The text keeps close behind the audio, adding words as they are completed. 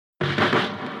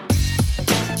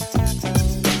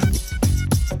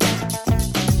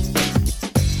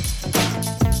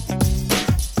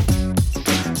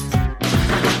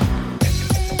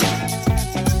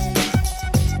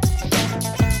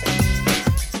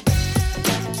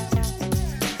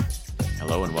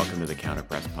Counter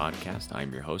Press Podcast.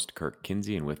 I'm your host, Kirk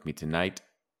Kinsey, and with me tonight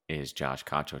is Josh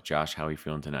Cacho. Josh, how are you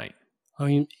feeling tonight? I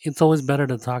mean, it's always better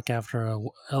to talk after a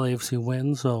LAFC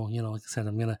win. So, like I said,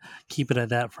 I'm going to keep it at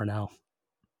that for now.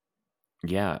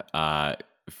 Yeah,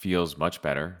 feels much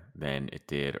better than it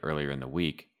did earlier in the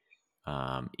week.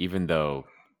 Even though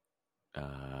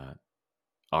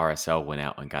RSL went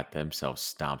out and got themselves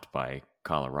stomped by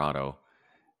Colorado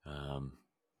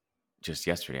just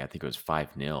yesterday. I think it was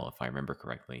 5-0, if I remember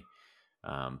correctly.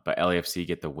 But LAFC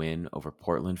get the win over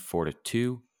Portland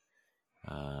 4-2.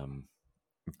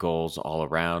 Goals all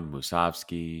around: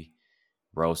 Musovski,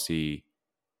 Rossi,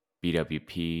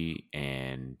 BWP,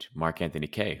 and Mark Anthony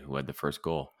Kaye, who had the first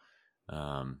goal.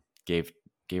 Gave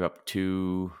up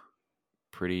two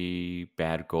pretty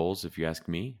bad goals, if you ask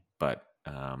me, but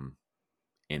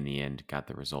in the end got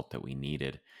the result that we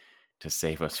needed to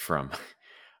save us from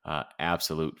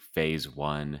absolute phase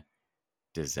one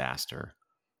disaster.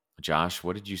 Josh,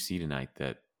 what did you see tonight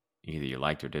that either you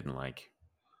liked or didn't like?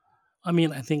 I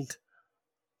mean, I think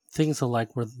things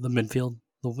alike were the midfield.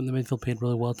 The midfield played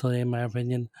really well today, in my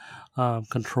opinion.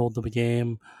 Controlled the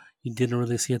game. You didn't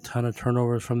really see a ton of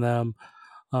turnovers from them.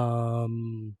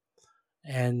 And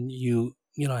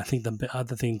I think the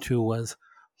other thing too was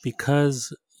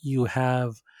because you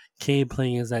have Kaye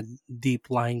playing as that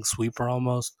deep lying sweeper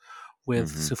almost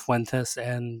with Cifuentes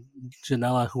and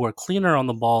Janela, who are cleaner on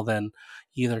the ball than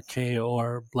either Kaye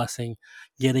or Blessing,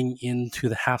 getting into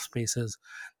the half spaces.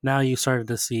 Now you started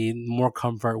to see more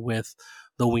comfort with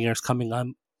the wingers coming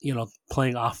on,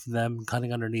 playing off them,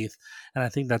 cutting underneath. And I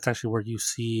think that's actually where you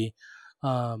see,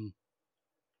 what's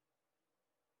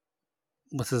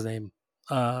his name?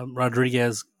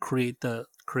 Rodriguez create the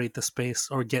space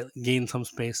or gain some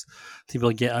space to be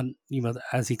able to get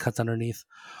as he cuts underneath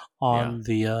on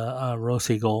the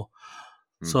Rossi goal.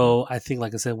 So I think,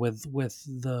 like I said, with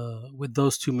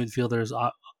those two midfielders,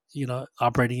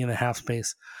 operating in the half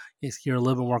space, you're a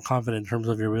little bit more confident in terms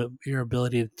of your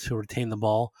ability to retain the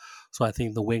ball. So I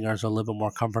think the wingers are a little bit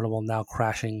more comfortable now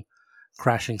crashing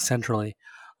centrally,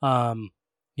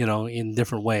 in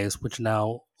different ways, which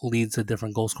now leads to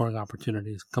different goal scoring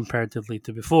opportunities comparatively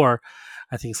to before.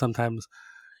 I think sometimes,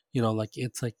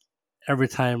 it's like every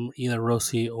time either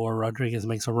Rossi or Rodriguez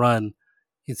makes a run,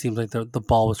 it seems like the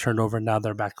ball was turned over and now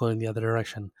they're back going the other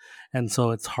direction. And so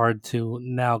it's hard to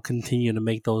now continue to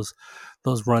make those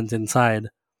runs inside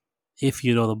if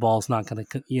you know the ball's not going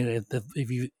to,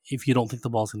 if you don't think the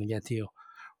ball's going to get to you.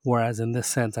 Whereas in this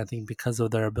sense, I think because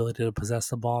of their ability to possess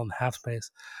the ball in the half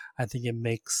space, I think it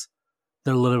makes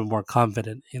they're a little bit more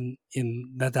confident in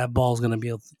that ball's going to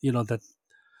be,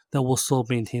 that will still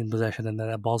maintain possession and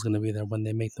that ball's going to be there when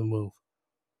they make the move.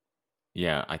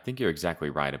 Yeah, I think you're exactly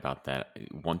right about that.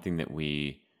 One thing that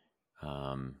we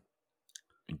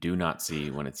do not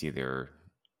see when it's either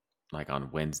like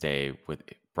on Wednesday with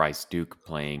Bryce Duke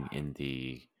playing in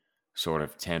the sort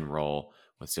of 10 role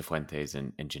with Cifuentes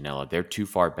and Janela, they're too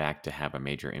far back to have a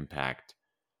major impact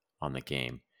on the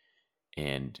game.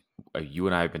 And you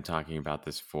and I have been talking about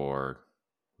this for,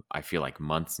 I feel like,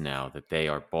 months now, that they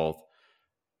are both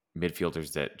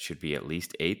midfielders that should be at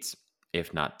least 8s,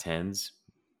 if not 10s,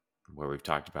 where we've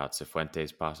talked about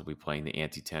Cifuentes possibly playing the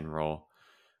anti-10 role.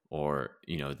 Or,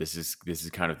 this is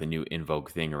kind of the new in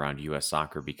vogue thing around U.S.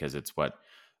 soccer because it's what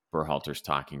Berhalter's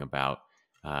talking about,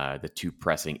 the two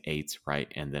pressing 8s,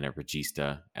 right? And then a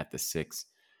regista at the 6.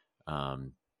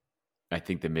 I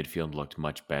think the midfield looked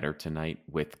much better tonight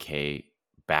with Kaye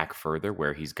back further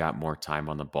where he's got more time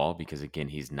on the ball because, again,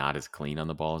 he's not as clean on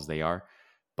the ball as they are.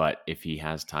 But if he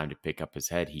has time to pick up his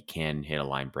head, he can hit a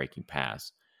line-breaking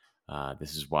pass.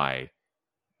 This is why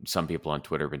some people on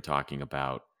Twitter have been talking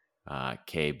about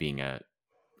Kaye being a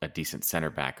decent center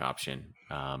back option,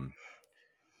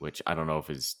 which I don't know if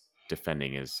his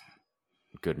defending is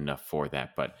good enough for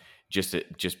that. But just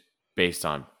based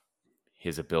on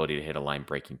his ability to hit a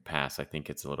line-breaking pass, I think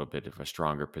it's a little bit of a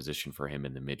stronger position for him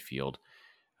in the midfield,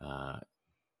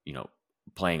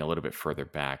 playing a little bit further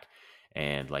back.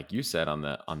 And like you said on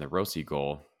the Rossi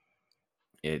goal,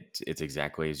 it's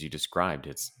exactly as you described.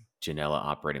 It's Janela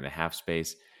operating the half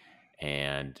space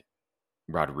and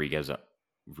Rodriguez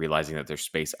realizing that there's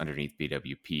space underneath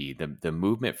BWP. The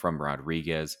movement from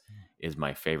Rodriguez is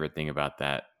my favorite thing about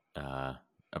that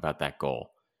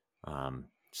goal.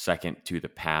 Second to the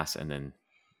pass, and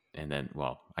then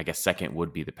well, I guess second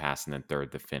would be the pass, and then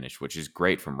third the finish, which is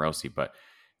great from Rossi. But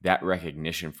that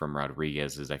recognition from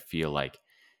Rodriguez is, I feel like,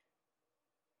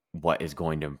 what is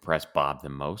going to impress Bob the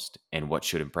most and what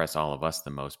should impress all of us the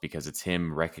most, because it's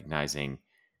him recognizing,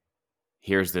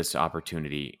 here's this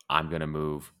opportunity, I'm going to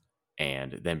move,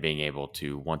 and then being able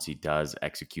to, once he does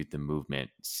execute the movement,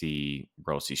 see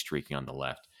Rossi streaking on the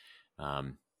left.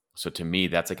 Um, so to me,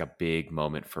 that's like a big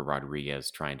moment for Rodriguez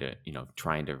trying to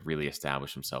really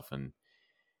establish himself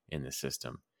in the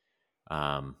system.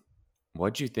 Um,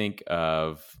 what'd you think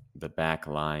of the back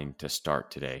line to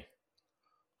start today?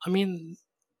 I mean,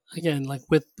 again, like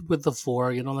with the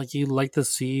four, like you like to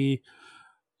see,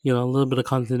 a little bit of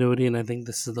continuity, and I think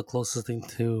this is the closest thing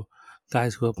to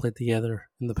guys who have played together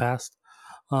in the past.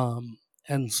 Um,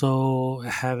 and so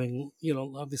having,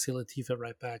 obviously Latif at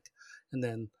right back, and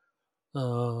then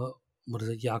what is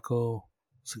it, Yako,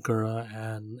 Segura,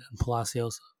 and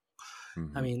Palacios. I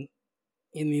Hmm. mean,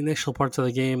 in the initial parts of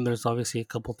the game, there's obviously a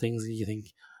couple things that you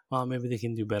think, well, maybe they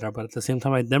can do better. But at the same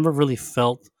time, I never really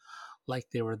felt like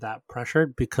they were that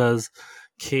pressured because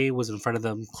K was in front of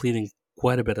them cleaning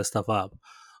quite a bit of stuff up.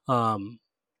 Um,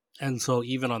 and so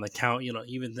even on the count,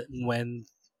 even when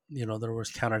there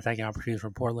was counterattacking opportunities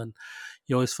for Portland,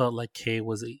 you always felt like K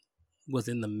was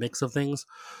in the mix of things,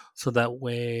 so that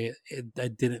way I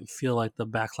didn't feel like the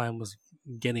backline was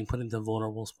getting put into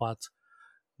vulnerable spots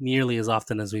nearly as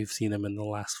often as we've seen them in the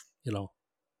last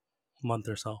month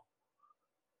or so.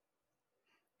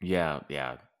 Yeah,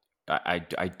 yeah.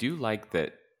 I do like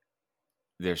that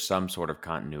there's some sort of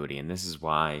continuity, and this is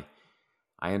why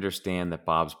I understand that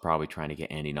Bob's probably trying to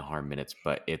get Andy Nahar minutes,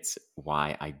 but it's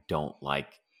why I don't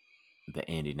like the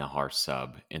Andy Nahar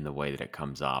sub in the way that it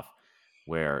comes off,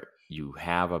 where you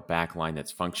have a back line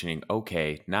that's functioning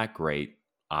okay, not great.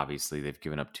 Obviously, they've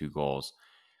given up 2 goals,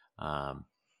 um,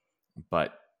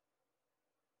 but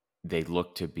they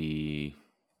look to be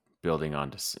building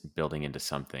into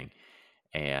something.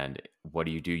 And what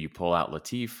do? You pull out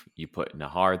Latif, you put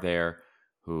Nahar there,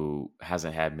 who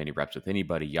hasn't had many reps with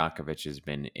anybody. Jakovic has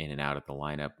been in and out of the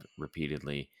lineup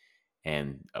repeatedly.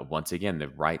 And once again, the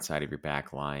right side of your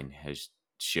back line has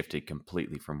shifted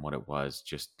completely from what it was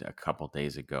just a couple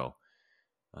days ago.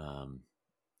 Um,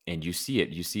 and you see it.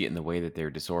 You see it in the way that they're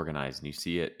disorganized, and you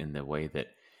see it in the way that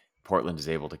Portland is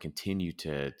able to continue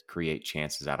to create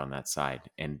chances out on that side.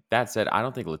 And that said, I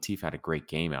don't think Latif had a great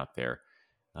game out there.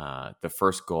 The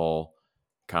first goal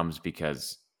comes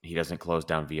because he doesn't close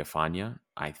down Villafana.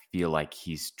 I feel like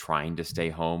he's trying to stay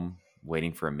home,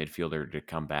 waiting for a midfielder to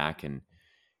come back and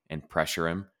pressure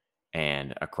him.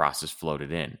 And a cross is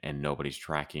floated in, and nobody's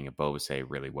tracking a Bobase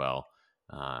really well.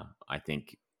 I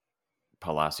think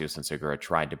Palacios and Segura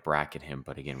tried to bracket him,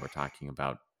 but again, we're talking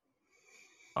about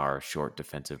our short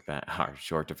defensive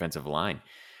line,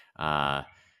 uh,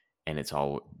 and it's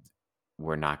all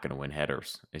we're not going to win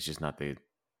headers. It's just not the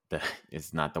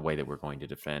it's not the way that we're going to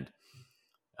defend.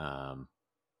 Um,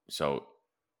 so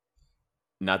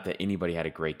not that anybody had a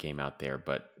great game out there,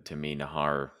 but to me,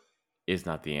 Nahar is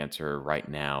not the answer right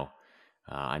now.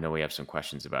 I know we have some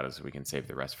questions about it, so we can save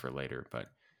the rest for later. But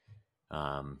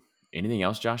um, anything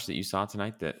else, Josh, that you saw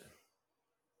tonight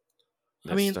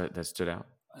I mean, that stood out?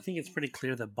 I think it's pretty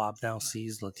clear that Bob now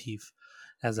sees Latif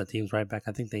as the team's right back.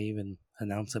 I think they even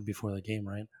announced it before the game,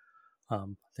 right? I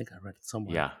think I read it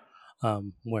somewhere. Yeah,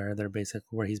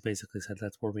 Where he's basically said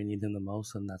that's where we need him the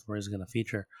most, and that's where he's going to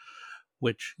feature.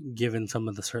 Which, given some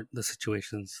of the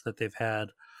situations that they've had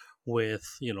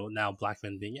with now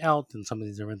Blackman being out and some of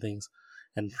these different things,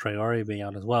 and Traore being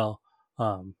out as well,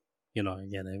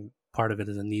 again, part of it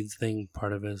is a needs thing.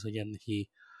 Part of it is again he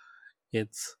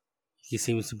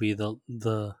seems to be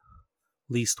the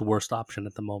least worst option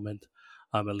at the moment.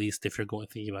 At least if you're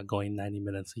thinking about going 90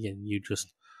 minutes again, you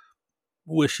just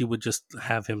wish you would just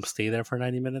have him stay there for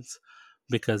 90 minutes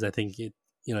because I think you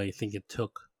think it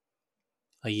took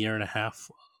a year and a half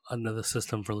under the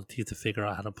system for Latif to figure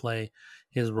out how to play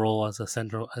his role as a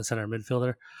center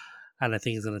midfielder, and I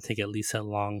think it's going to take at least that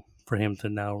long for him to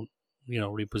now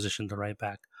reposition to right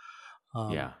back.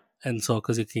 yeah, And so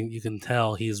because you can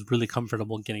tell he's really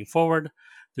comfortable getting forward,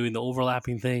 doing the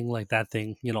overlapping thing like that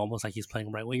thing, almost like he's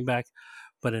playing right wing back.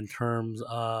 But in terms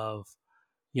of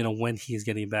when he's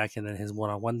getting back and then his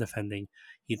one-on-one defending,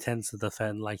 he tends to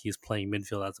defend like he's playing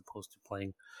midfield as opposed to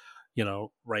playing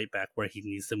right back where he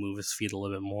needs to move his feet a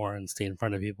little bit more and stay in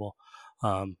front of people.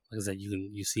 Like I said,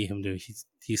 you see him do.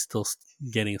 He's still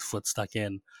getting his foot stuck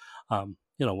in,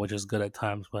 which is good at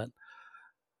times, but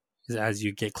as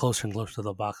you get closer and closer to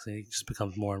the box, it just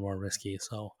becomes more and more risky.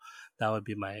 So that would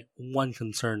be my one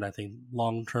concern. I think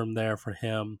long term there for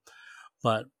him,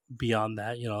 but beyond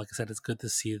that, like I said, it's good to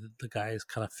see that the guys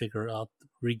kind of figure out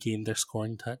regain their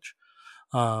scoring touch.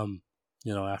 Um,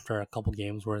 after a couple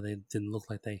games where they didn't look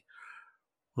like they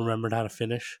remembered how to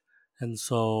finish. And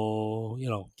so,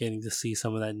 getting to see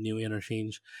some of that new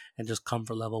interchange and just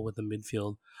comfort level with the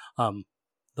midfield.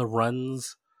 The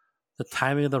runs the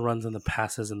timing of the runs and the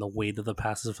passes and the weight of the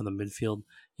passes from the midfield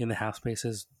in the half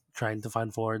spaces, trying to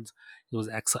find forwards, it was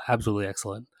absolutely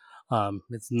excellent.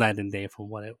 It's night and day from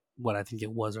what I think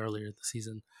it was earlier in the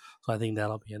season. So I think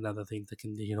that'll be another thing to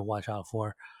continue to watch out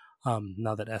for.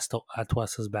 Now that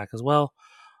Atuesta is back as well,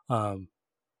 um,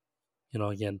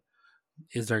 again,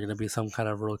 is there going to be some kind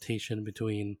of rotation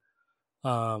between,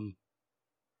 or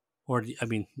I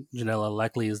mean, Janela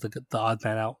likely is the odd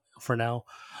man out for now,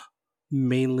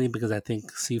 mainly because I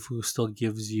think Sifu still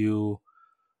gives you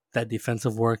that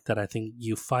defensive work that I think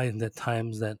you find at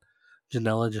times that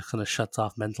Janela just kind of shuts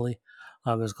off mentally.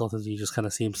 There's times you just kind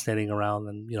of see him standing around,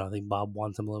 and I think Bob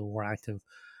wants him a little more active,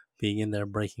 being in there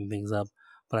breaking things up.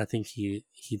 But I think he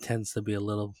tends to be a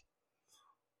little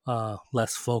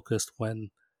less focused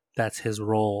when that's his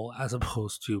role, as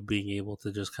opposed to being able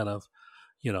to just kind of,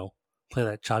 play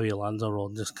that Xavi Alonso role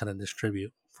and just kind of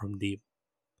distribute from deep.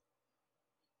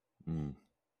 Mm.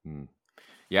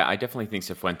 Yeah, I definitely think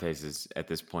Cifuentes is at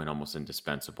this point almost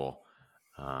indispensable.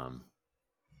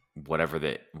 Whatever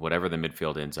the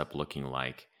midfield ends up looking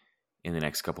like in the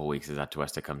next couple of weeks as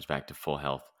Atuesta comes back to full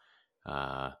health,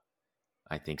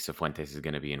 I think Cifuentes is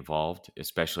going to be involved,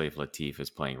 especially if Latif is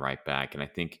playing right back, and I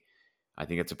think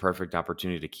it's a perfect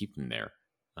opportunity to keep him there,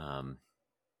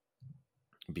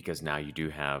 because now you do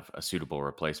have a suitable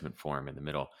replacement for him in the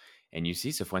middle, and you see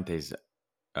Cifuentes'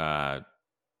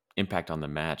 impact on the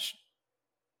match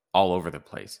all over the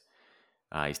place.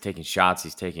 He's taking shots.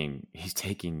 He's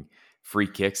taking free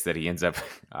kicks that he ends up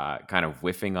kind of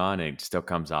whiffing on, and it still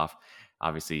comes off.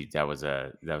 Obviously, that was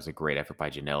a great effort by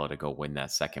Janela to go win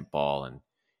that second ball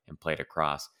and play it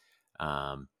across.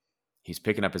 He's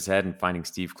picking up his head and finding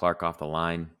Steve Clark off the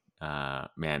line.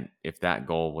 Man, if that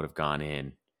goal would have gone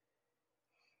in,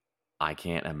 I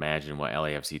can't imagine what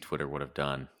LAFC Twitter would have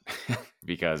done,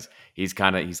 because he's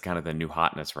kind of the new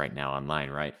hotness right now online,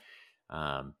 right?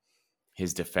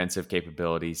 His defensive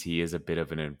capabilities, he is a bit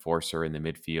of an enforcer in the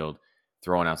midfield,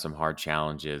 throwing out some hard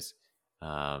challenges.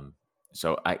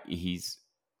 So he's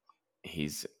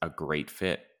a great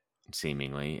fit,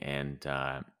 seemingly, and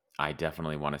I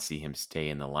definitely want to see him stay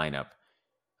in the lineup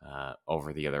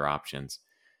over the other options.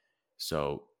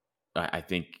 So I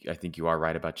think you are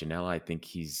right about Janela. I think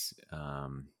he's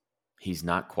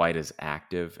not quite as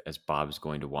active as Bob's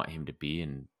going to want him to be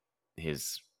in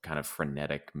his kind of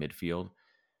frenetic midfield.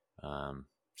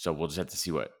 So we'll just have to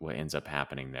see what ends up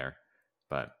happening there.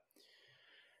 But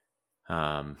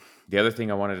the other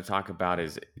thing I wanted to talk about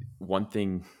is one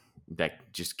thing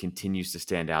that just continues to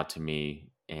stand out to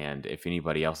me, and if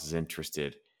anybody else is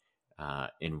interested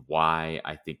in why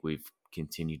I think we've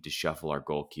continued to shuffle our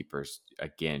goalkeepers,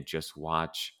 again, just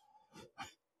watch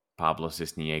Pablo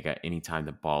Cisniega anytime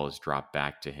the ball is dropped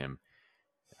back to him.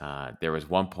 There was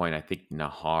one point, I think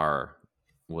Nahar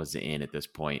was in at this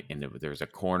point, and there was a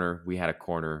corner. We had a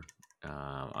corner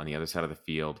on the other side of the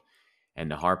field, and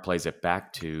Nahar plays it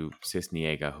back to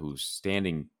Cisniega, who's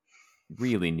standing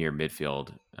really near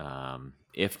midfield,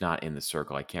 if not in the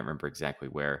circle. I can't remember exactly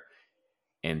where.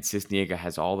 And Cisniega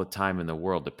has all the time in the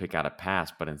world to pick out a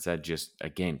pass, but instead just,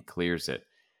 again, clears it.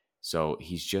 So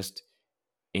he's just,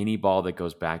 any ball that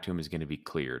goes back to him is going to be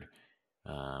cleared.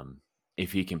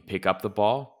 If he can pick up the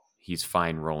ball, he's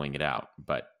fine rolling it out.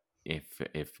 But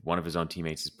if one of his own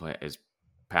teammates is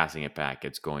passing it back,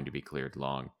 it's going to be cleared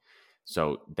long.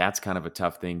 So that's kind of a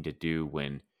tough thing to do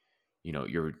when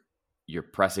you're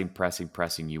pressing.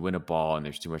 You win a ball, and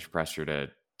there's too much pressure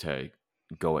to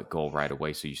go at goal right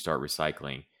away. So you start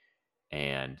recycling,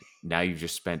 and now you've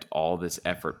just spent all this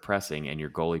effort pressing, and your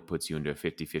goalie puts you into a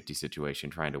 50-50 situation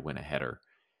trying to win a header.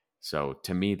 So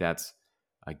to me, that's,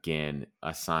 again,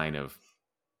 a sign of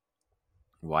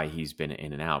why he's been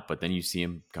in and out. But then you see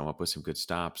him come up with some good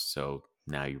stops. So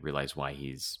now you realize why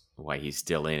he's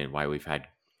still in, and why we've had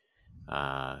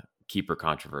keeper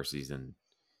controversies in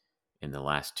the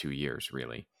last 2 years,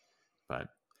 really. But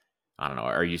I don't know.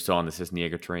 Are you still on the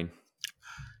Cisniega train?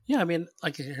 Yeah, I mean,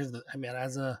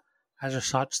 as a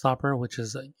shot stopper, which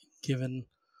is given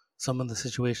some of the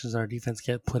situations our defense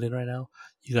get put in right now,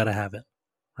 you got to have it,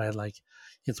 right? Like,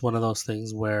 it's one of those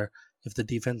things where if the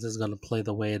defense is going to play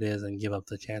the way it is and give up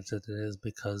the chances it is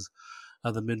because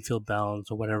of the midfield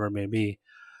balance or whatever it may be,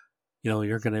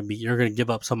 you're going to give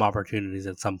up some opportunities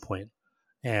at some point.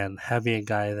 And having a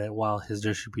guy that, while his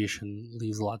distribution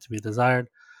leaves a lot to be desired,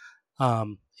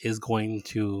 is going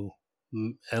to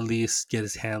at least get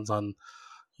his hands on,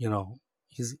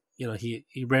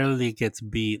 he rarely gets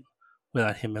beat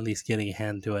without him at least getting a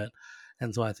hand to it.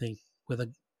 And so I think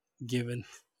given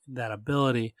that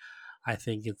ability, I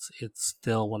think it's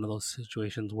still one of those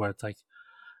situations where it's like,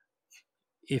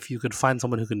 if you could find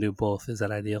someone who can do both, is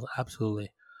that ideal?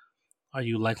 Absolutely. Are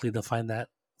you likely to find that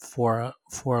for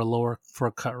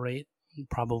a cut rate?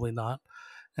 Probably not.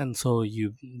 And so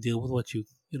you deal with what you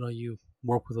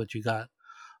work with what you got.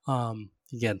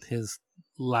 Again, his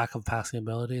lack of passing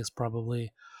ability is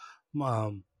probably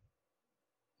um,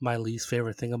 my least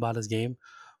favorite thing about his game.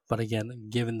 But again,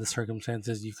 given the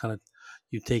circumstances,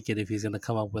 you take it if he's going to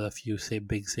come up with a few say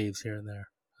big saves here and there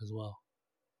as well.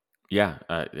 Yeah,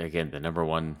 again, the number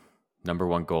one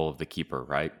goal of the keeper,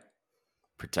 right?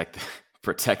 Protect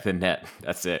protect the net.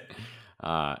 That's it.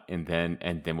 And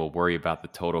then we'll worry about the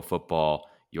total football.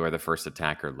 You're the first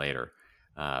attacker later.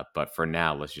 But for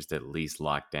now, let's just at least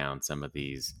lock down some of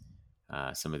these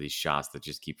shots that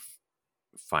just keep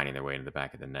finding their way into the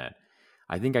back of the net.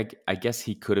 I guess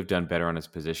he could have done better on his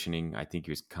positioning. I think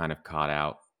he was kind of caught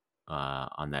out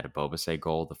on that Abobase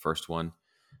goal, the first one.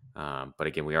 But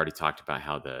again, we already talked about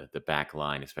how the back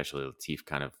line, especially Latif,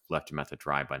 kind of left him at the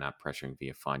dry by not pressuring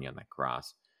Villafana on that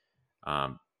cross.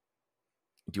 Um,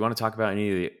 do you want to talk about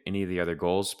any of the other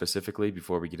goals specifically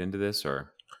before we get into this,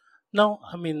 or No,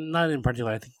 I mean not in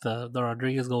particular. I think the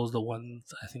Rodriguez goal is the one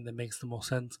I think that makes the most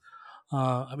sense.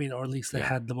 I mean, or at least it yeah,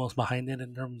 had the most behind it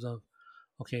in terms of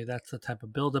okay, that's the type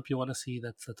of build up you want to see.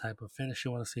 That's the type of finish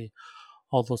you want to see.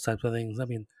 All those types of things. I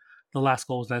mean, the last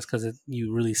goal was nice because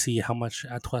you really see how much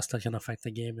Atuesta can affect the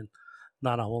game in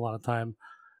not a whole lot of time,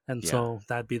 and yeah, so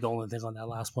that'd be the only thing on that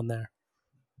last one there.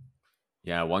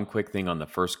 yeah? One quick thing on the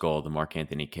first goal, the Mark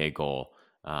Anthony K goal.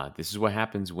 This is what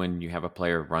happens when you have a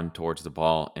player run towards the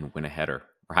ball and win a header,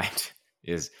 right?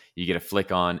 Is you get a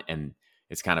flick on and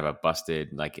it's kind of a busted,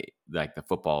 like the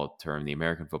football term, the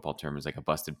American football term is like a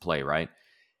busted play, right?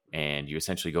 And you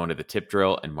essentially go into the tip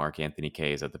drill, and Mark Anthony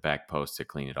K is at the back post to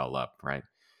clean it all up, right?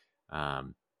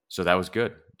 Um, so that was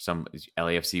good. Some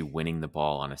LAFC winning the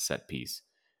ball on a set piece,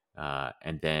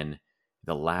 and then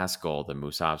the last goal, the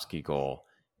Musovski goal,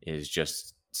 is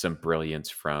just some brilliance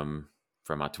from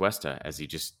Atuesta as he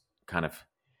just kind of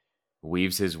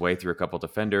weaves his way through a couple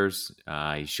defenders.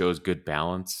 He shows good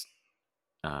balance.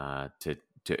 To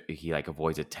he like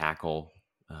avoids a tackle,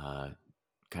 kind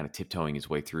of tiptoeing his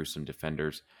way through some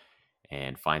defenders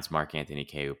and finds Mark Anthony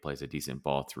K, who plays a decent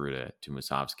ball through to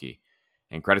Musovski.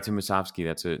 And credit to Musovski,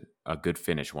 that's a good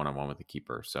finish one on one with the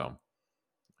keeper. So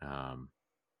um,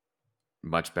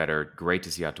 much better. Great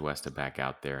to see Atuesta back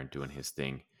out there and doing his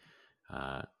thing.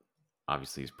 Uh,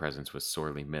 obviously, his presence was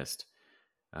sorely missed.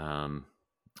 Um,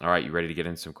 all right, you ready to get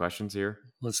into some questions here?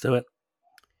 Let's do it.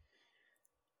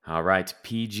 All right,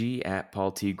 PG at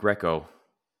Paul T. Greco.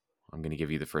 I'm going to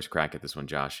give you the first crack at this one,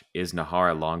 Josh. Is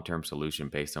Nahar a long-term solution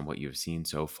based on what you've seen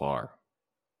so far?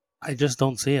 I just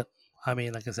don't see it. I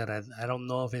mean, like I said, I don't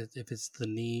know if it's the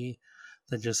knee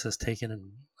that just has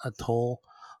taken a toll.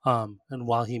 And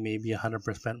while he may be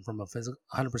 100% from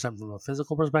a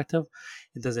physical perspective,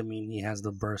 it doesn't mean he has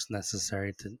the burst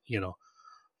necessary to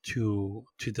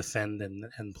to defend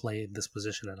and play this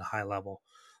position at a high level.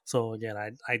 So again,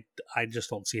 I just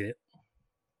don't see it.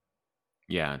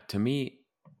 Yeah, to me,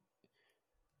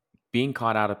 being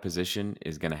caught out of position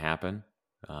is going to happen,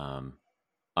 um,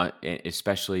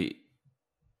 especially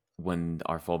when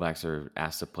our fullbacks are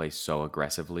asked to play so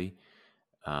aggressively.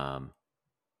 Um,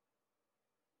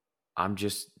 I'm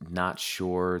just not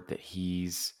sure that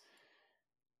he's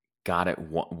got it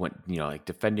like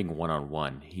defending one on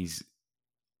one. He's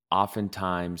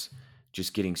oftentimes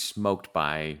just getting smoked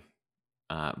by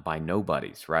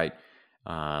nobodies, right?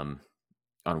 Um,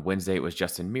 on Wednesday, it was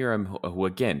Justin Miram, who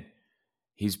again,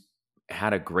 he's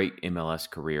had a great MLS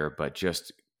career, but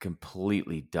just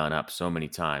completely done up so many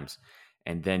times.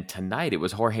 And then tonight, it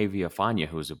was Jorge Villafana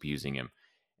who was abusing him.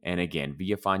 And again,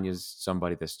 Villafana is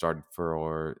somebody that started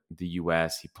for the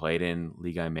U.S. He played in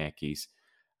Liga MX.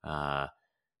 Uh,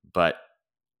 but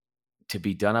to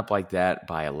be done up like that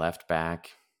by a left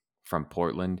back from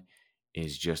Portland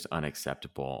is just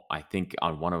unacceptable. I think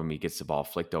on one of them, he gets the ball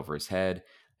flicked over his head.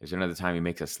 There's another time he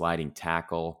makes a sliding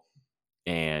tackle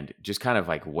and just kind of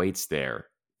like waits there,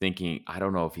 thinking, I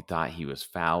don't know if he thought he was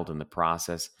fouled in the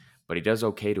process, but he does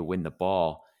okay to win the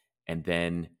ball and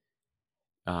then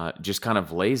just kind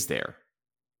of lays there.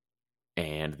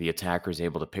 And the attacker is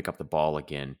able to pick up the ball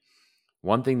again.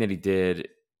 One thing that he did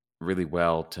really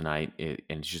well tonight, and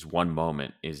it's just one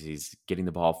moment, is he's getting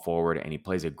the ball forward and he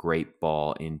plays a great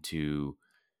ball into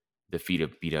the feet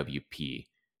of BWP.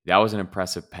 That was an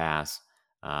impressive pass.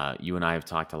 You and I have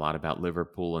talked a lot about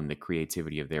Liverpool and the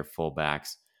creativity of their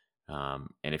fullbacks. And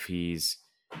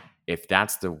if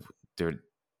that's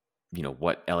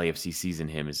what LAFC sees in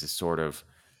him is this sort of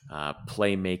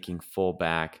playmaking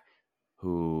fullback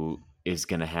who is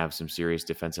going to have some serious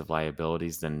defensive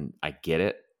liabilities, then I get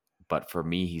it. But for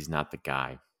me, he's not the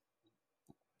guy.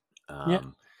 Yeah,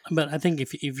 Um, But I think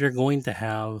if you're going to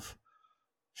have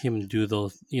him do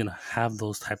those, have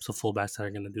those types of fullbacks that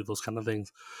are going to do those kind of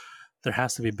things, there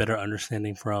has to be better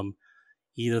understanding from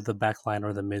either the back line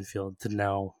or the midfield to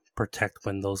now protect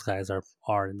when those guys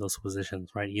are in those positions,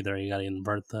 right? Either you got to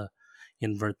invert the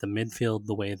midfield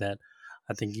the way that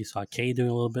I think you saw Kay doing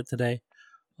a little bit today.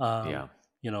 Um, Yeah.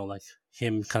 like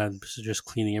him kind of just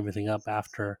cleaning everything up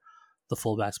after the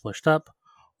fullbacks pushed up,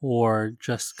 or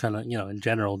just kind of in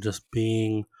general just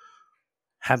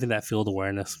having that field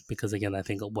awareness. Because again, I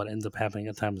think what ends up happening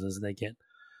at times is they get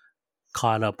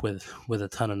caught up with a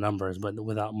ton of numbers, but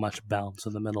without much balance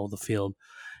in the middle of the field.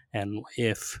 And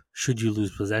if should you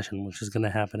lose possession, which is going to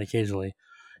happen occasionally,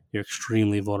 you're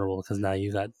extremely vulnerable because now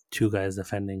you got two guys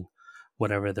defending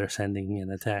whatever they're sending in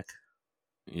attack.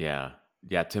 Yeah.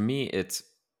 Yeah. To me, it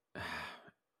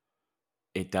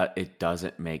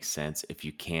doesn't make sense if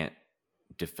you can't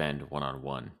defend one on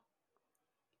one.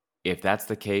 If that's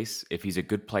the case, if he's a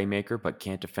good playmaker but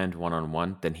can't defend one on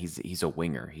one, then he's a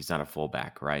winger. He's not a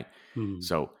fullback, right? Hmm.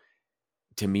 So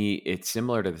to me, it's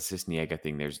similar to the Cisniega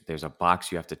thing. There's a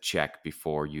box you have to check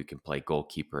before you can play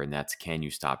goalkeeper, and that's can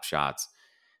you stop shots.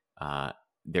 Uh,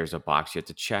 there's a box you have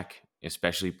to check,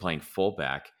 especially playing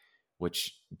fullback,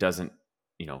 which doesn't,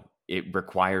 it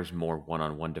requires more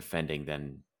one-on-one defending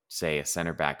than say a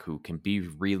center back who can be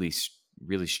really,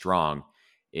 really strong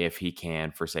if he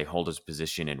can, for say, hold his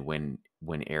position and win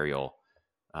aerial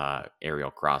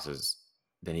crosses.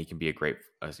 Then he can be a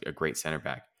great center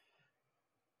back.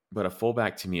 But a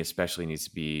fullback to me especially needs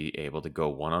to be able to go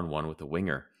one on one with a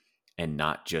winger and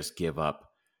not just give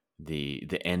up the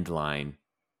end line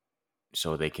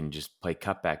so they can just play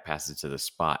cutback passes to the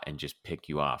spot and just pick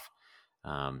you off.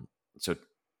 So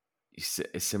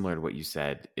it's similar to what you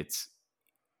said. It's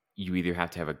you either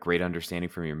have to have a great understanding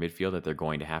from your midfield that they're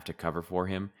going to have to cover for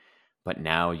him, but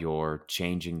now you're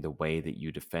changing the way that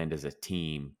you defend as a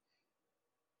team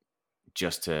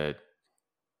just to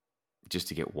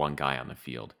get one guy on the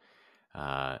field.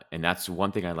 And that's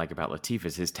one thing I like about Latif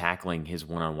is his tackling, his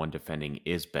one-on-one defending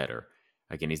is better.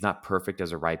 Again, he's not perfect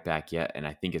as a right back yet, and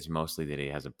I think it's mostly that he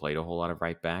hasn't played a whole lot of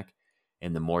right back.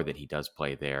 And the more that he does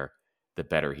play there, the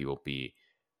better he will be.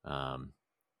 Um,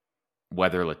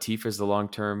 whether Latif is the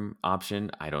long-term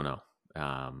option, I don't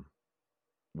know.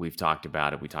 We've talked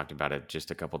about it. We talked about it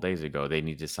just a couple days ago. They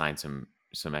need to sign some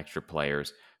extra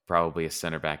players, probably a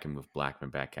center back, and move Blackman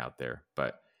back out there.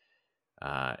 But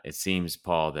it seems,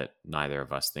 Paul, that neither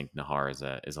of us think Nahar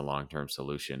is a long term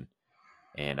solution.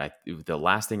 And the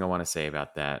last thing I want to say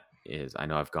about that is I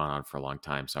know I've gone on for a long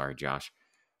time. Sorry, Josh.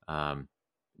 Um,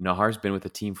 Nahar's been with the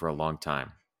team for a long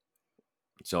time,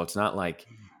 so it's not like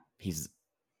he's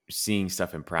seeing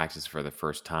stuff in practice for the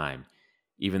first time.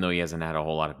 Even though he hasn't had a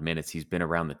whole lot of minutes, he's been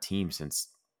around the team since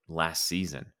last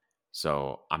season.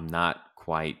 So I'm not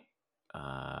quite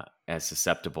as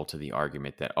susceptible to the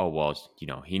argument that, oh, well,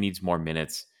 he needs more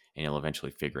minutes and he'll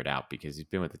eventually figure it out because he's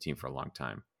been with the team for a long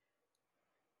time.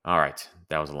 All right.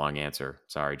 That was a long answer.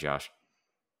 Sorry, Josh.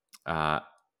 Uh,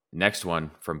 next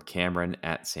one from Cameron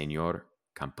at Senor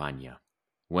Campagna.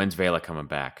 When's Vela coming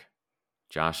back?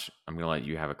 Josh, I'm going to let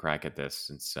you have a crack at this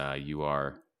since you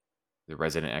are the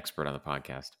resident expert on the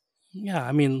podcast. Yeah,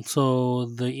 I mean, so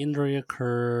the injury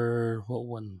occurred. How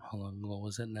long ago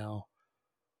was it now?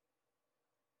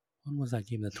 When was that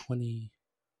game? The 20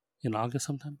 in August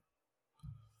sometime.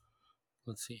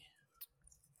 Let's see.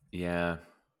 Yeah.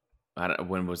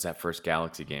 When was that first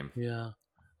Galaxy game? Yeah.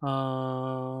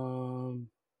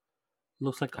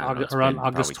 Looks like I don't know. It's around been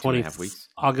August probably 20, 2.5 weeks.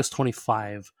 August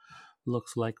 25.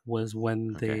 Looks like was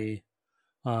when Okay. they.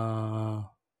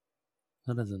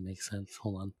 That doesn't make sense.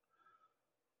 Hold on.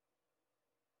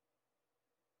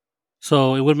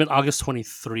 So it would have been August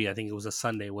 23. I think it was a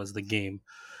Sunday. Was the game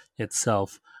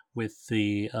itself? With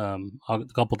the a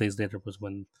couple days later was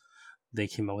when they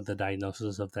came out with the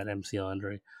diagnosis of that MCL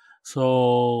injury.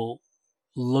 So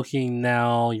looking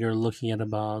now, you're looking at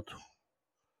about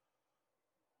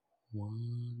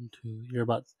you're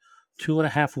about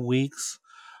 2.5 weeks.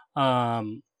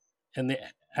 And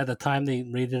at the time they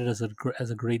rated it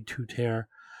as a grade 2 tear.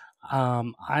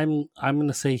 I'm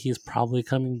gonna say he's probably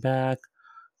coming back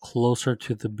closer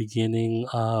to the beginning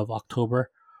of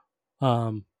October.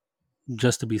 Um,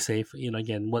 just to be safe.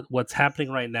 Again, what's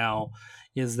happening right now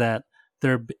is that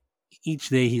they're each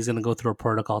day he's going to go through a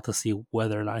protocol to see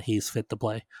whether or not he's fit to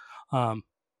play. Um,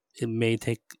 it may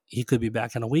take. He could be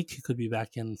back in a week. He could be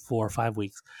back in 4 or 5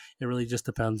 weeks. It really just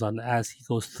depends on as he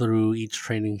goes through each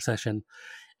training session.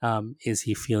 Is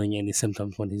he feeling any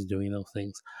symptoms when he's doing those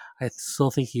things? I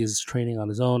still think he's training on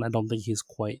his own. I don't think he's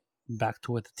quite back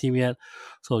to with the team yet.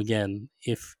 So again,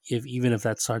 if even if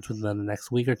that starts within the next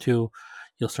week or two,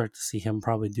 you'll start to see him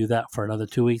probably do that for another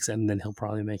 2 weeks, and then he'll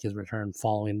probably make his return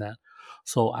following that.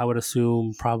 So I would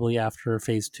assume probably after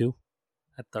phase 2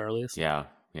 at the earliest. Yeah,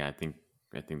 yeah, I think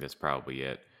that's probably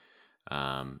it.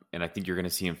 And I think you're going to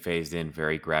see him phased in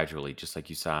very gradually, just like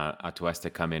you saw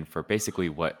Atuesta come in for basically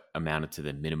what amounted to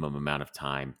the minimum amount of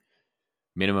time,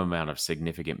 minimum amount of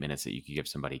significant minutes that you could give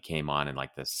somebody. Came on in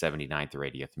like the 79th or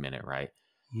 80th minute, right?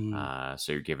 Mm.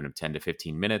 So you're giving him 10 to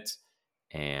 15 minutes,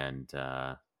 and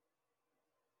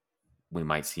we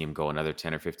might see him go another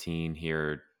 10 or 15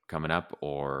 here coming up,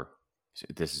 or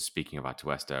this is speaking about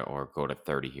Tuesta, or go to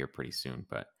 30 here pretty soon.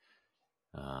 But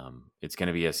it's going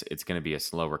to be a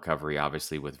slow recovery.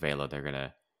 Obviously, with Vela, they're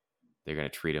gonna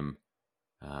treat him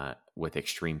with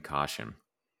extreme caution.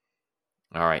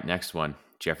 All right, next one,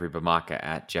 Jeffrey Bamaka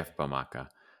at Jeff Bamaka.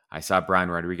 I saw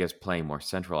Brian Rodriguez playing more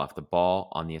central off the ball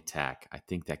on the attack. I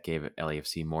think that gave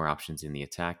LAFC more options in the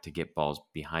attack to get balls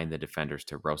behind the defenders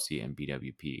to Rossi and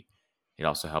BWP. It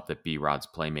also helped that B-Rod's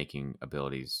playmaking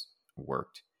abilities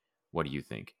worked. What do you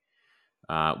think?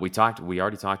 We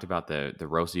already talked about the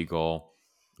Rossi goal.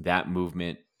 That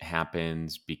movement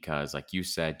happens because, like you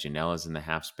said, Janela's in the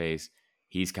half space.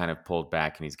 He's kind of pulled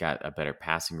back and he's got a better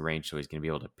passing range, so he's going to be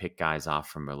able to pick guys off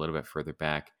from a little bit further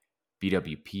back.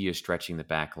 BWP is stretching the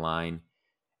back line.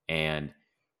 And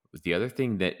the other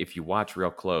thing that, if you watch real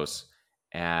close,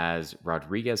 as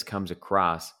Rodriguez comes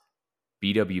across,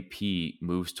 BWP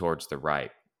moves towards the right.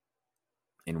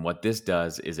 And what this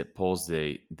does is it pulls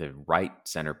the right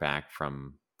center back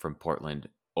from Portland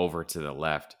over to the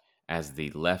left, as the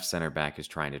left center back is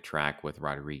trying to track with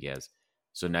Rodriguez.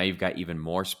 So now you've got even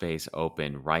more space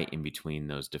open right in between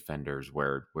those defenders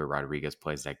where Rodriguez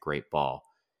plays that great ball.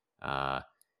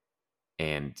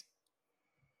 And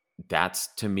that's,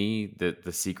 to me,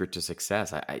 the secret to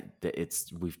success.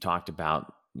 We've talked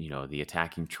about, the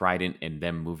attacking trident and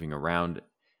them moving around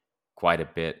quite a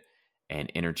bit and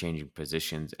interchanging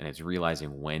positions, and it's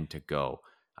realizing when to go.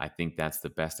 I think that's the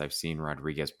best I've seen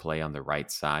Rodriguez play on the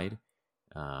right side.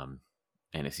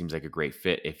 And it seems like a great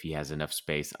fit if he has enough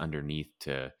space underneath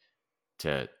to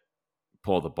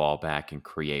pull the ball back and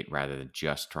create, rather than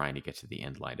just trying to get to the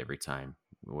end line every time,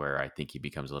 where I think he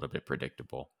becomes a little bit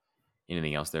predictable.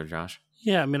 Anything else there, Josh?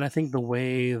 Yeah, I mean, I think the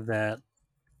way that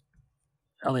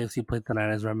LAFC played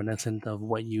tonight is reminiscent of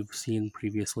what you've seen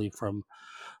previously from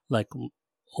like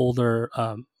older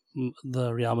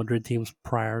the Real Madrid teams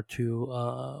prior to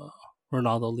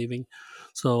Ronaldo leaving.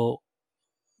 So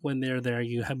when they're there,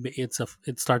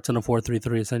 it starts in a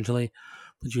 4-3-3 essentially,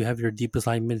 but you have your deepest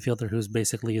line midfielder who's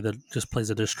basically just plays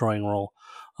a destroying role.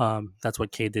 That's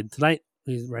what Kay did tonight.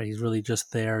 He's really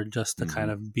just there just to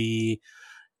kind of be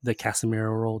the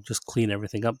Casemiro role, just clean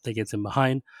everything up that gets in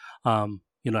behind.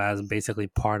 As basically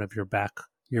part of your back,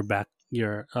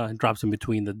 drops in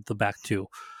between the back two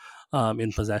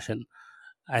in possession.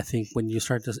 I think when you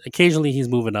start to, occasionally he's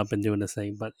moving up and doing this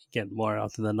thing, but again, more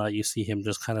often than not, you see him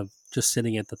just kind of just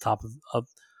sitting at the top of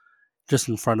just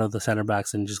in front of the center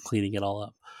backs and just cleaning it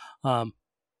all up.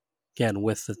 Again,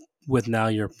 with now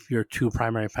your two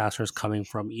primary passers coming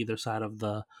from either side of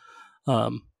the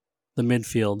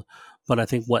midfield, but I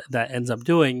think what that ends up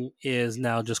doing is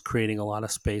now just creating a lot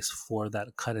of space for that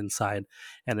cut inside,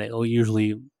 and it will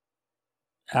usually,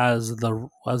 as the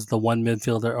one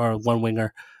midfielder or one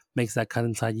winger makes that cut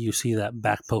inside, you see that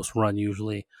back post run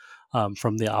usually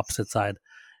from the opposite side.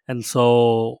 And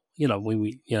so, I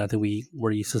think we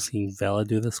were used to seeing Vela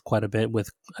do this quite a bit with,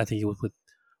 I think it was with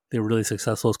the really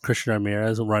successful Christian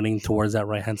Ramirez running towards that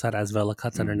right hand side as Vela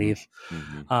cuts underneath.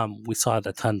 We saw it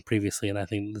a ton previously, and I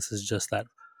think this is just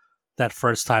that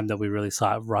first time that we really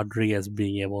saw Rodriguez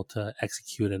being able to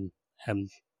execute and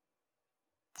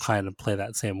kind of play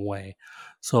that same way.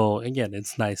 So again,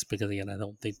 it's nice because again, I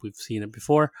don't think we've seen it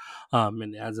before,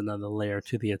 and it adds another layer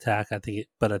to the attack. I think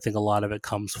a lot of it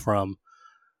comes from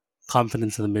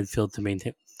confidence in the midfield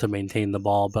to maintain the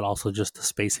ball, but also just the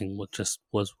spacing, which just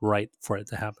was right for it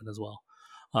to happen as well.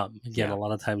 A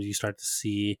lot of times you start to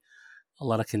see a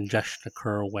lot of congestion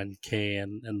occur when Kay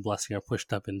and Blessing are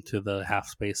pushed up into the half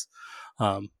space,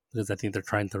 because I think they're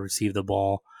trying to receive the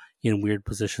ball in weird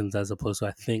positions, as opposed to,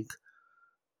 I think,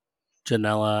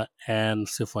 Janela and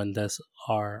Cifuentes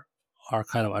are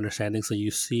kind of understanding. So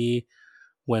you see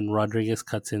when Rodriguez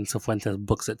cuts in, Cifuentes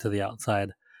books it to the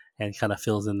outside and kind of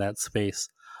fills in that space.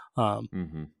 So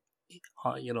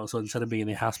instead of being in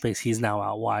the half space, he's now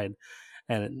out wide.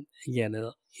 And again,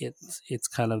 it's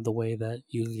kind of the way that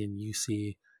you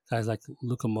see guys like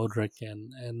Luka Modric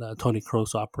and Toni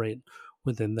Kroos operate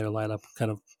within their lineup,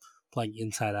 kind of playing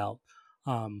inside out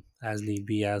as need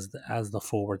be, as the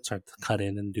forwards start to cut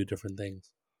in and do different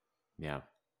things. Yeah.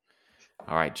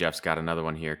 All right, Jeff's got another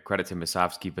one here. Credit to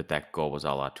Misovsky, but that goal was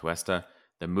all Atuesta.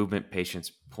 The movement, patience,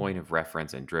 point of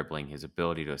reference, and dribbling, his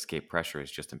ability to escape pressure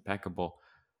is just impeccable.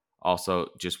 Also,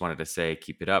 just wanted to say,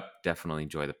 keep it up. Definitely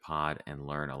enjoy the pod and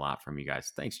learn a lot from you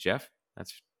guys. Thanks, Jeff.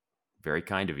 That's very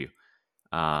kind of you.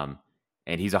 Um,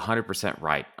 and he's 100%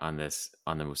 right on this,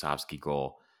 on the Musovski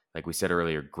goal. Like we said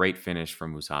earlier, great finish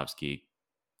from Musovski.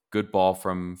 Good ball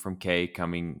from Kay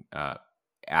coming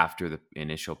after the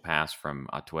initial pass from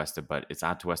Atuesta, but it's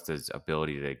Atuesta's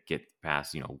ability to get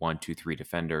past, one, two, three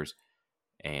defenders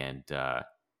and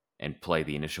play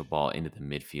the initial ball into the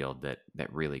midfield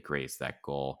that really creates that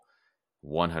goal.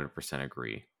 100%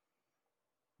 agree.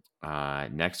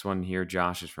 Next one here,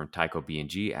 Josh, is from Tycho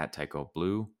BNG at Tycho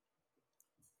Blue.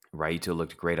 Raito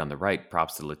looked great on the right.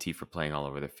 Props to Latif for playing all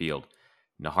over the field.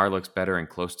 Nahar looks better and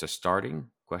close to starting?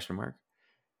 Question mark.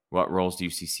 What roles do you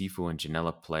see Sifu and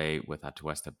Janela play with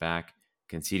Atuesta back?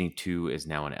 Conceding 2 is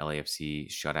now an LAFC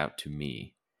shutout to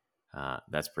me.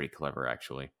 That's pretty clever,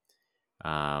 actually.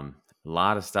 A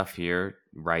lot of stuff here.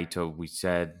 Raito, we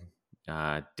said,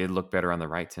 did look better on the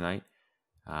right tonight.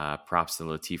 Props to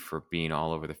Latif for being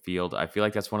all over the field. I feel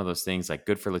like that's one of those things, like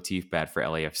good for Latif, bad for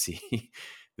LAFC,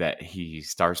 that he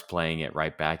starts playing at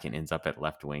right back and ends up at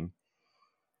left wing.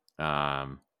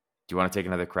 Do you want to take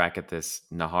another crack at this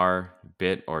Nahar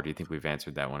bit, or do you think we've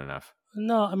answered that one enough?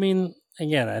 No, I mean,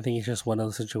 again, I think it's just one of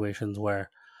those situations where,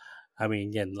 I mean,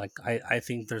 again, like I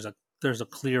think there's a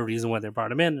clear reason why they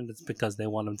brought him in, and it's because they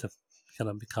want him to kind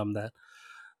of become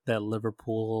that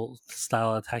Liverpool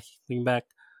style attacking wingback,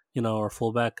 or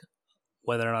fullback.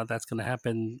 Whether or not that's going to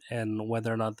happen, and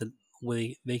whether or not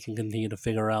they can continue to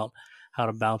figure out how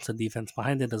to bounce the defense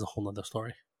behind it is a whole other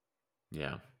story.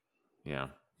 Yeah, yeah.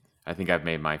 I think I've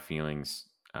made my feelings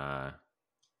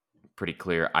pretty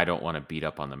clear. I don't want to beat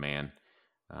up on the man,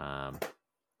 so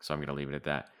I'm going to leave it at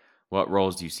that. What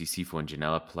roles do you see Sifu and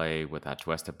Janela play with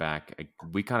Atuesta back?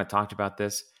 We kind of talked about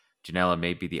this. Janela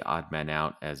may be the odd man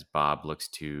out as Bob looks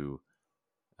to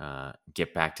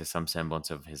get back to some semblance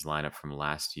of his lineup from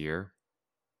last year.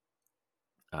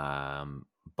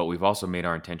 But we've also made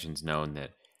our intentions known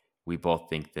that we both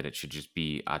think that it should just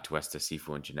be Atuesta,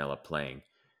 Sifu, and Janela playing.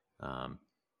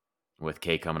 With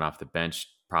Kay coming off the bench,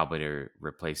 probably to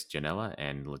replace Janela,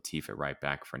 and Latif at right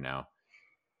back for now.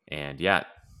 And yeah,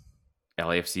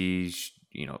 LAFC,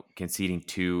 conceding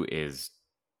 2 is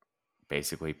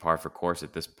basically par for course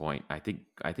at this point. I think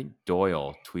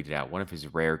Doyle tweeted out one of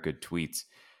his rare good tweets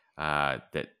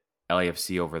that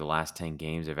LAFC over the last 10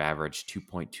 games have averaged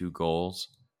 2.2 goals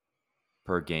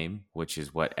per game, which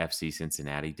is what FC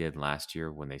Cincinnati did last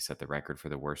year when they set the record for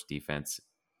the worst defense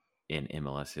in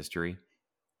MLS history.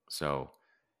 So,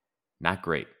 not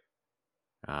great.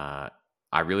 I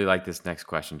really like this next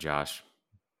question, Josh.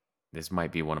 This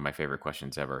might be one of my favorite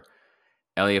questions ever.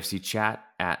 LAFC chat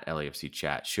at LAFC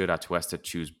chat. Should Atuesta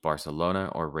choose Barcelona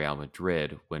or Real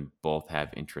Madrid when both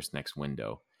have interest next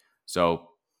window?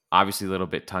 So, obviously, a little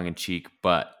bit tongue in cheek,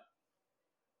 but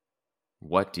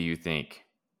what do you think?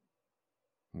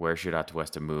 Where should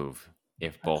Atuesta move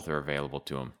if both are available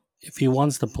to him? If he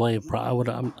wants to play,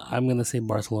 I'm going to say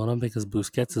Barcelona because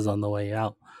Busquets is on the way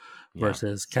out,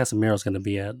 versus Casemiro's going to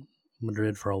be at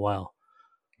Madrid for a while.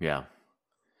 Yeah.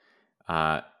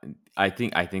 I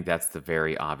think that's the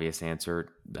very obvious answer.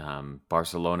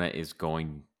 Barcelona is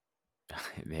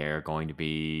they're going to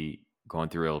be going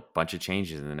through a bunch of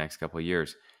changes in the next couple of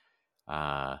years.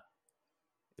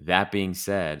 That being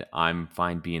said, I'm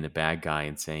fine being the bad guy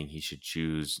and saying he should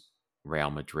choose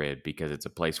Real Madrid because it's a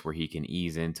place where he can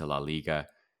ease into La Liga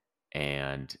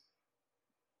and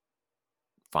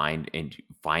find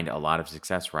a lot of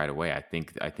success right away. I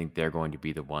think they're going to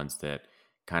be the ones that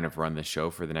kind of run the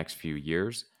show for the next few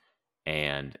years.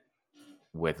 And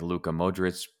with Luka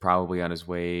Modric probably on his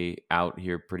way out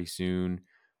here pretty soon,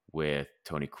 with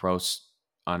Toni Kroos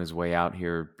on his way out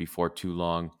here before too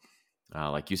long,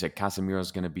 like you said, Casemiro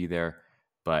is going to be there,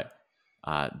 but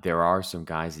there are some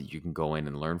guys that you can go in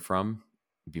and learn from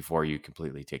before you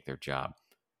completely take their job.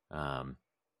 And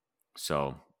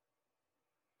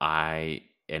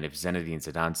if Zinedine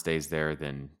Zidane stays there,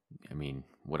 then I mean,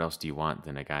 what else do you want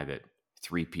than a guy that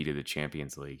three-peated the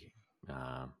Champions League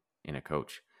in a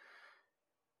coach?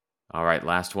 All right,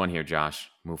 last one here, Josh.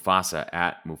 Mufasa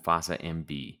at Mufasa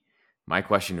MB. My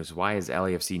question is, why has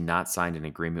LAFC not signed an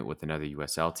agreement with another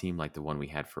USL team like the one we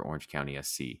had for Orange County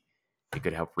SC? It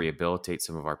could help rehabilitate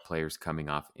some of our players coming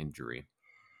off injury.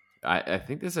 I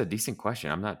think this is a decent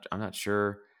question. I'm not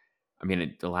sure. I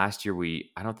mean, the last year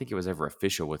I don't think it was ever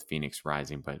official with Phoenix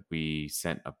Rising, but we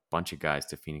sent a bunch of guys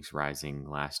to Phoenix Rising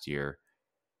last year.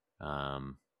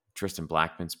 Tristan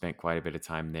Blackman spent quite a bit of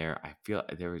time there. I feel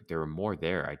there were more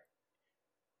there.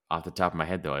 Off the top of my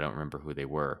head, though, I don't remember who they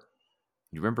were.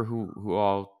 You remember who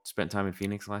all spent time in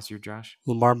Phoenix last year, Josh?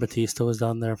 Lamar Batista was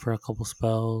down there for a couple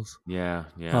spells. Yeah,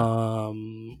 yeah.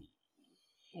 Um,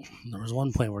 there was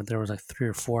one point where there was like 3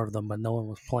 or 4 of them, but no one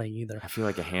was playing either. I feel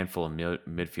like a handful of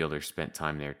midfielders spent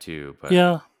time there too, but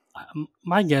Yeah,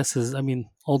 my guess is, I mean,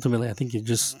 ultimately, I think it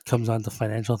just comes on to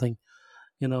financial thing,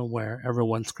 where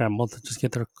everyone scrambled to just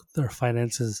get their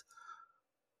finances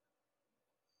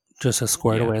just as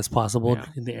squared yeah, away as possible yeah,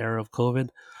 in the era of COVID.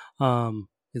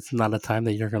 It's not a time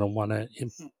that you're going to want to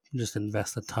just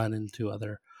invest a ton into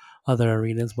other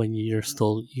arenas when you're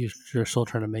still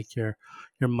trying to make your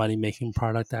money making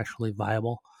product actually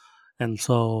viable. And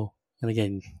so, and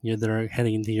again, they're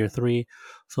heading into year 3,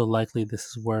 so likely this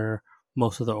is where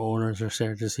most of the owners are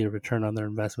starting to see a return on their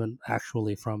investment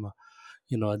actually from a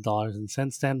dollars and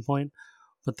cents standpoint.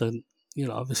 But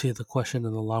obviously the question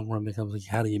in the long run becomes like,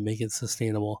 how do you make it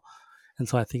sustainable? And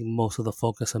so I think most of the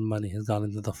focus and money has gone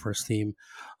into the first team.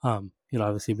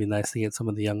 Obviously it'd be nice to get some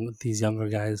of these younger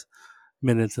guys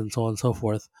minutes and so on and so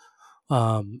forth.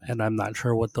 And I'm not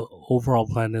sure what the overall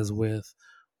plan is with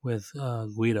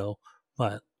Guido,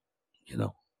 but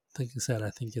like you said, I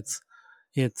think it's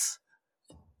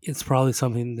it's probably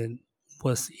something that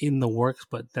was in the works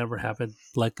but never happened,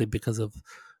 likely because of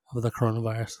the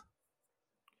coronavirus.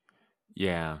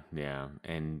 yeah.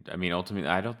 And I mean, ultimately,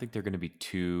 I don't think they're going to be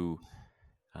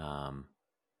um,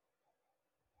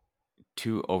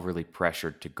 too overly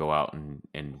pressured to go out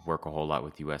and work a whole lot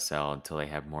with USL until they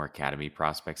have more academy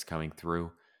prospects coming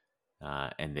through,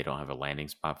 and they don't have a landing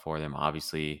spot for them.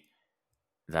 Obviously,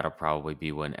 that'll probably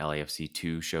be when LAFC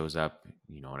 2 shows up,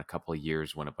 in a couple of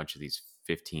years when a bunch of these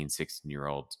 15,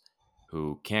 16-year-olds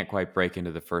who can't quite break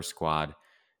into the first squad,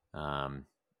 um,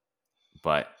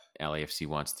 but LAFC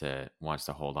wants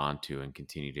to hold on to and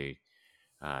continue to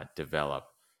develop.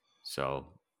 So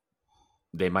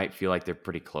they might feel like they're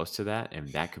pretty close to that, and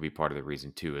that could be part of the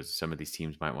reason too. Is some of these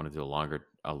teams might want to do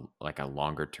a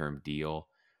longer term deal.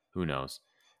 Who knows?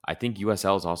 I think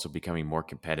USL is also becoming more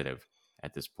competitive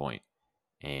at this point,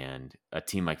 and a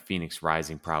team like Phoenix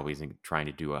Rising probably isn't trying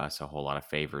to do us a whole lot of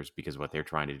favors because what they're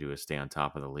trying to do is stay on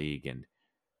top of the league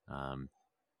um,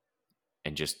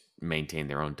 and just maintain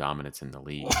their own dominance in the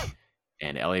league.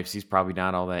 And LAFC is probably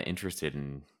not all that interested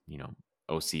in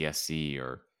OCSC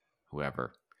or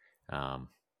whoever. Um,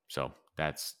 so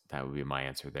that would be my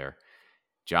answer there.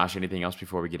 Josh, anything else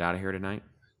before we get out of here tonight?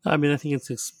 I mean, I think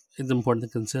it's important to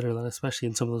consider that, especially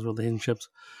in some of those relationships,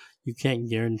 you can't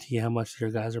guarantee how much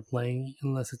your guys are playing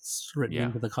unless it's written Yeah,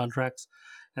 into the contracts.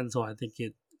 And so I think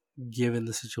given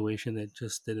the situation, it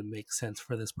just didn't make sense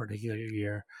for this particular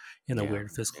year in a yeah,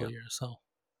 weird fiscal yeah. year. So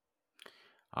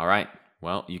All right.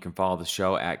 Well, you can follow the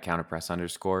show at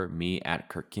counterpress_, me at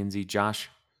Kirk Kinsey. Josh.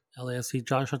 LAFC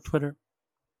Josh on Twitter.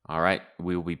 All right.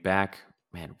 We will be back.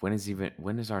 Man, when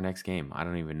is our next game? I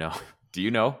don't even know. Do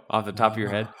you know off the top of your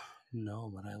Uh, head?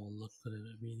 no, but I will look at it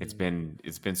It's immediately. been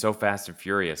it's been so fast and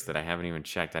furious that I haven't even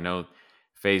checked. I know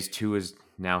phase 2 is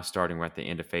now starting. We're at the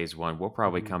end of phase 1. We'll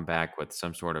probably Mhm. come back with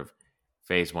some sort of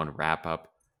phase 1 wrap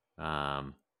up.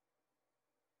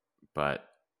 But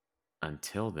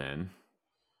until then,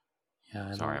 Yeah,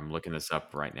 I sorry, don't. I'm looking this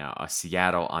up right now.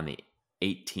 Seattle on the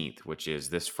 18th, which is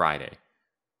this Friday.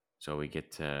 So we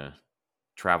get to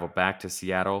travel back to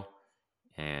Seattle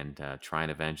and try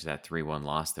and avenge that 3-1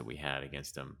 loss that we had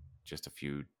against them just a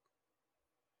few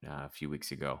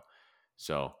weeks ago.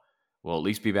 So we'll at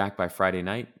least be back by Friday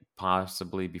night,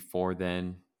 possibly before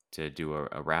then to do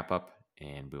a wrap up,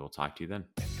 and we will talk to you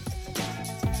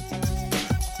then.